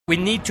We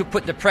need to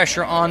put the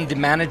pressure on the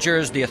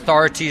managers, the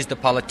authorities, the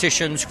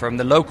politicians, from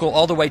the local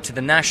all the way to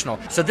the national.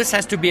 So this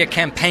has to be a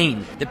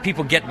campaign that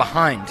people get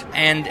behind.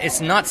 And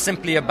it's not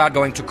simply about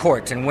going to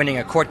court and winning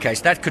a court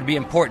case. That could be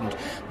important.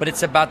 But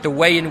it's about the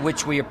way in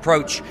which we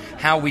approach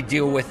how we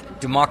deal with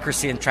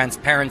democracy and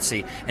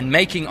transparency and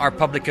making our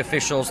public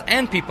officials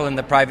and people in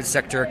the private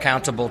sector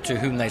accountable to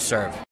whom they serve.